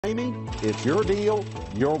Ramey, it's your deal,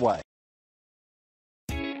 your way.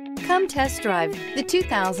 Come test drive the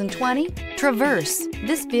 2020 Traverse.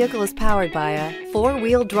 This vehicle is powered by a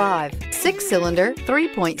four-wheel drive, six-cylinder,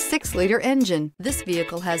 3.6-liter engine. This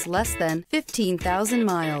vehicle has less than 15,000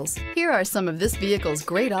 miles. Here are some of this vehicle's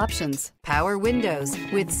great options: power windows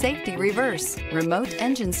with safety reverse, remote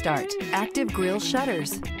engine start, active grille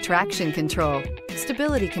shutters, traction control,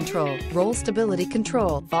 stability control, roll stability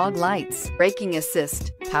control, fog lights, braking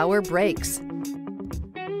assist, power brakes.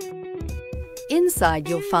 Inside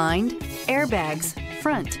you'll find airbags,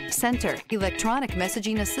 front, center, electronic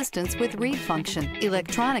messaging assistance with read function,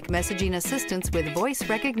 electronic messaging assistance with voice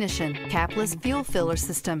recognition, capless fuel filler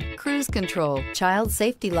system, cruise control, child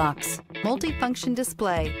safety locks, multifunction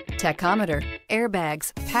display, tachometer,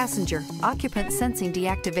 airbags, passenger, occupant sensing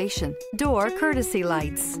deactivation, door courtesy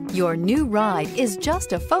lights. Your new ride is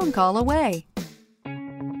just a phone call away.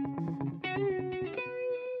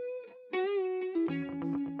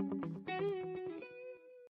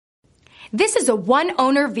 This is a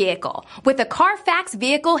one-owner vehicle with a Carfax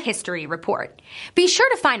Vehicle History Report. Be sure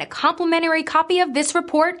to find a complimentary copy of this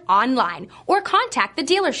report online or contact the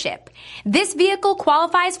dealership. This vehicle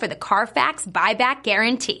qualifies for the Carfax Buyback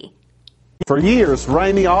Guarantee. For years,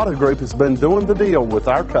 Ramey Auto Group has been doing the deal with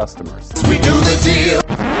our customers. We do the deal.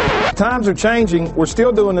 Times are changing. We're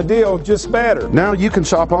still doing the deal, just better. Now you can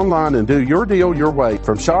shop online and do your deal your way,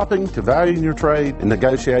 from shopping to valuing your trade and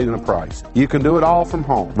negotiating a price. You can do it all from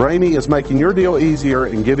home. Ramey is making your deal easier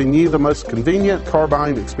and giving you the most convenient car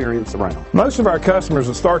buying experience around. Most of our customers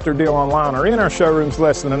that start their deal online are in our showrooms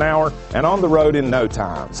less than an hour and on the road in no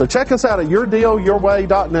time. So check us out at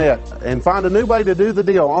yourdealyourway.net and find a new way to do the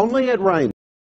deal only at Ramey.